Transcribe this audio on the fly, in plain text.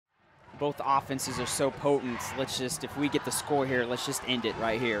both offenses are so potent. Let's just, if we get the score here, let's just end it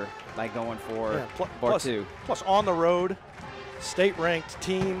right here by going for bar two. Plus on the road, state-ranked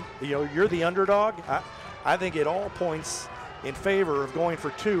team, you're the underdog. I think it all points in favor of going for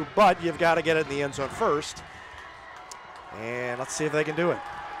two, but you've got to get it in the end zone first. And let's see if they can do it.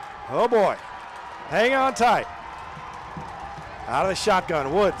 Oh boy, hang on tight. Out of the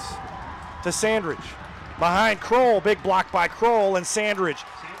shotgun, Woods to Sandridge. Behind Kroll, big block by Kroll, and Sandridge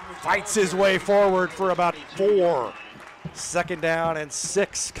fights his way forward for about 4. 2nd down and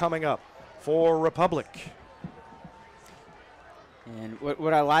 6 coming up for Republic. And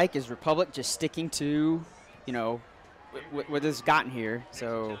what I like is Republic just sticking to, what has gotten here.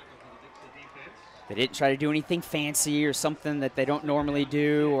 So they didn't try to do anything fancy or something that they don't normally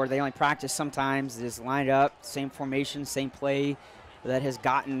do, or they only practice sometimes. They just line up, same formation, same play that has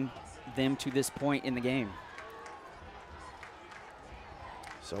gotten them to this point in the game.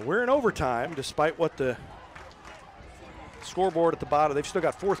 So we're in overtime, despite what the scoreboard at the bottom, they've still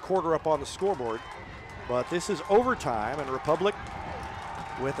got 4th quarter up on the scoreboard, but this is overtime, and Republic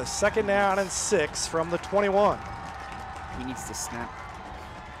with a 2nd down and 6 from the 21. He needs to snap.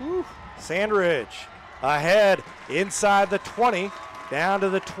 Whew. Sandridge ahead inside the 20, down to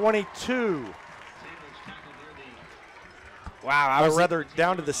the 22. Wow, rather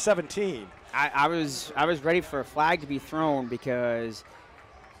down to the 17. I was ready for a flag to be thrown because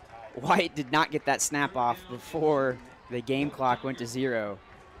White did not get that snap off before the game clock went to 0.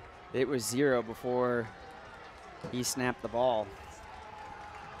 It was 0 before he snapped the ball.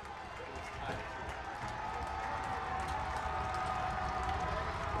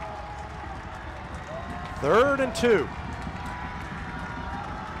 Third and 2.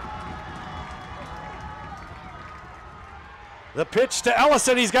 The pitch to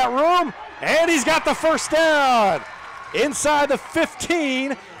Ellison, he's got room, and he's got the first down. Inside the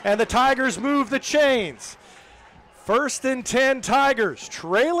 15, and the Tigers move the chains. 1st and 10 Tigers,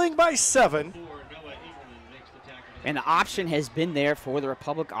 trailing by 7. And the option has been there for the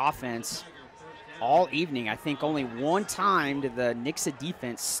Republic offense all evening. I think only one time did the Nixa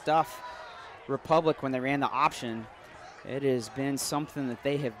defense stuff Republic when they ran the option. It has been something that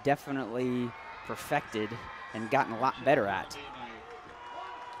they have definitely perfected and gotten a lot better at.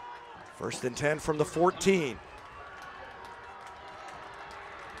 1st and 10 from the 14.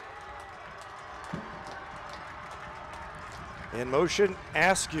 In motion,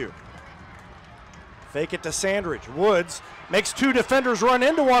 Askew. Fake it to Sandridge. Woods makes 2 defenders run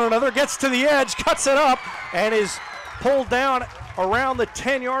into one another, gets to the edge, cuts it up, and is pulled down around the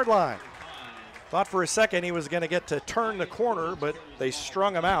 10-yard line. Thought for a second he was going to get to turn the corner, but they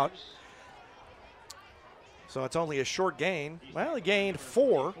strung him out. So it's only a short gain. Well, he gained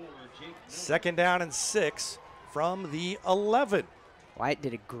 4. 2nd down and 6 from the 11. White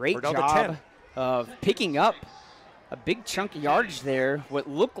did a great job of picking up a big chunk of yardage there. What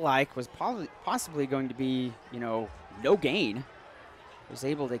looked like was possibly going to be, no gain. Was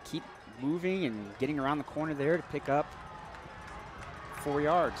able to keep moving and getting around the corner there to pick up 4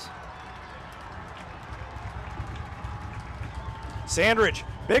 yards. Sandridge,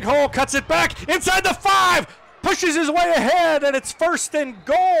 big hole, cuts it back, inside the 5, pushes his way ahead, and it's 1st and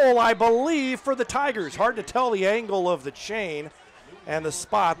goal, I believe, for the Tigers. Hard to tell the angle of the chain and the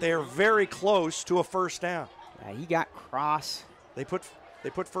spot. They are very close to a 1st down. Yeah, he got cross. They put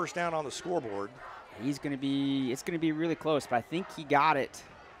 1st down on the scoreboard. It's going to be really close, but I think he got it.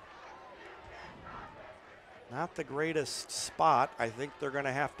 Not the greatest spot. I think they're going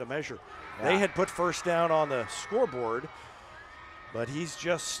to have to measure. Yeah. They had put 1st down on the scoreboard, but he's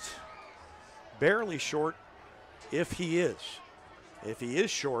just barely short if he is. If he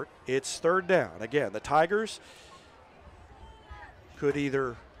is short, it's 3rd down. Again, the Tigers could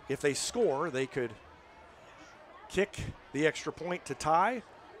either, if they score, they could kick the extra point to tie,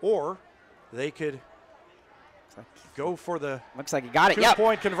 or they could go for the looks like he got it.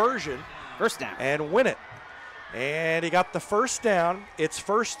 2-point conversion. 1st down. And win it. And he got the 1st down. It's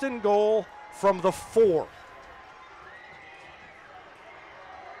 1st and goal from the 4.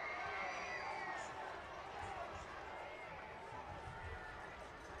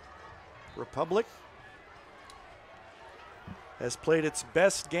 Republic has played its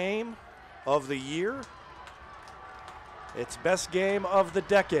best game of the year, its best game of the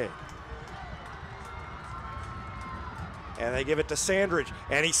decade. And they give it to Sandridge,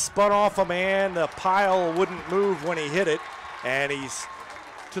 and he spun off a man. The pile wouldn't move when he hit it, and he's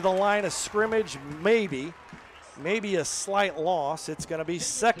to the line of scrimmage, maybe a slight loss. It's going to be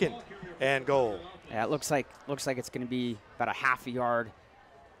 2nd and goal. Yeah, it looks like it's going to be about a half a yard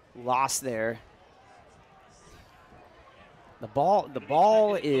loss there. The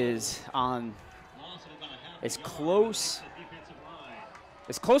ball is on as close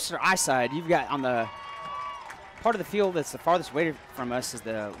to our eye side. You've got on the part of the field that's the farthest away from us is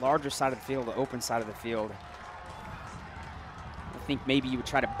the larger side of the field, the open side of the field. I think maybe you would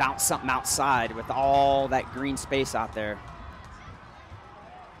try to bounce something outside with all that green space out there.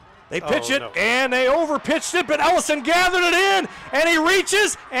 They pitch it, and they overpitched it, but Ellison gathered it in, and he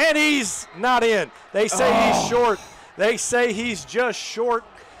reaches, and he's not in. They say he's short. They say he's just short,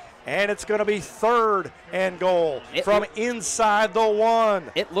 and it's going to be 3rd and goal from inside the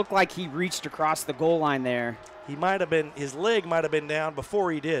 1. It looked like he reached across the goal line there. He might have been, his leg might have been down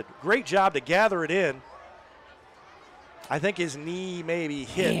before he did. Great job to gather it in. I think his knee maybe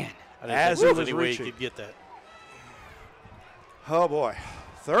hit as he was reaching. You'd get that. Oh, boy.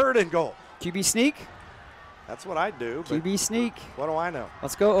 3rd and goal. QB sneak? That's what I'd do. QB sneak. What do I know?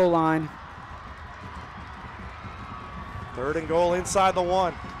 Let's go O-line. 3rd and goal inside the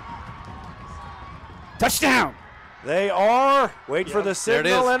 1. Touchdown. They are. Wait for the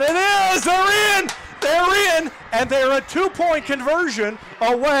signal, and it is. They're in. They're in, and they're a 2-point conversion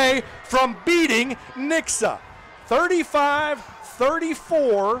away from beating Nixa.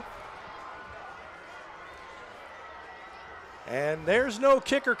 35-34. And there's no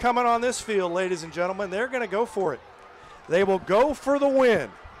kicker coming on this field, ladies and gentlemen. They're going to go for it. They will go for the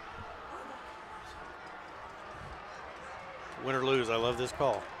win. Win or lose, I love this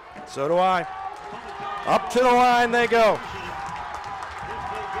call. So do I. Up to the line they go.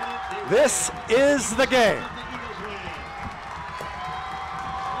 This is the game.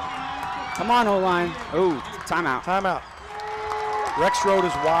 Come on, O-line. Oh, timeout. Timeout. Rex Road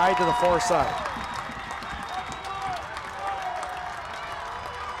is wide to the far side.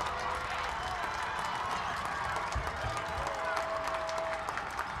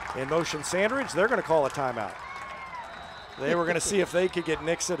 In motion Sandridge, they're going to call a timeout. They were going to see if they could get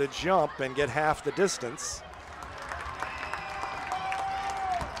Nixa to jump and get half the distance.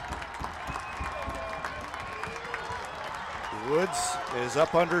 Woods is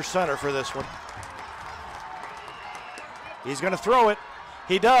up under center for this one. He's going to throw it.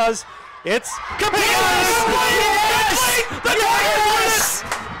 He does. It's complete. Yes! The Tigers!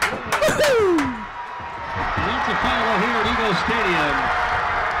 That's a final here at Eagle Stadium.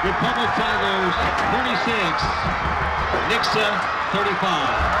 Republic Tigers 36, Nixa 35.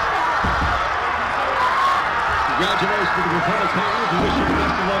 Congratulations to the Republic Tigers. We wish you the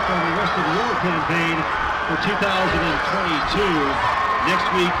best of luck on the rest of your campaign for 2022. Next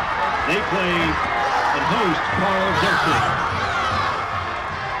week, they play and host Carl Jefferson.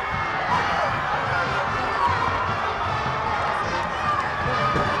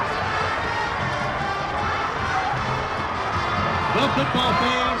 Well, football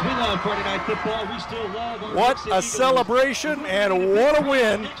fans, we love Friday Night Football. We still love our What a celebration and what a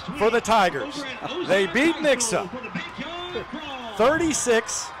win for the Tigers. They beat Nixa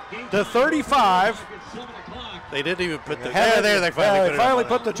 36-35. They didn't even put the They finally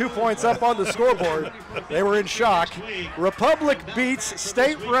put the 2 points up on the scoreboard. They were in shock. Republic beats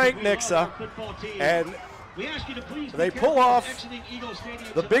state-ranked Nixa, and they pull off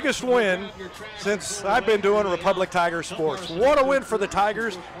the biggest win since I've been doing Republic Tiger sports. What a win for the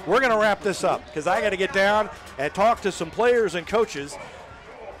Tigers. We're going to wrap this up because I got to get down and talk to some players and coaches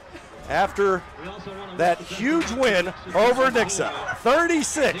after that huge win over Nixa.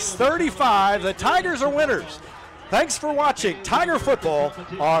 36-35. The Tigers are winners. Thanks for watching Tiger Football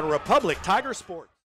on Republic Tiger Sports.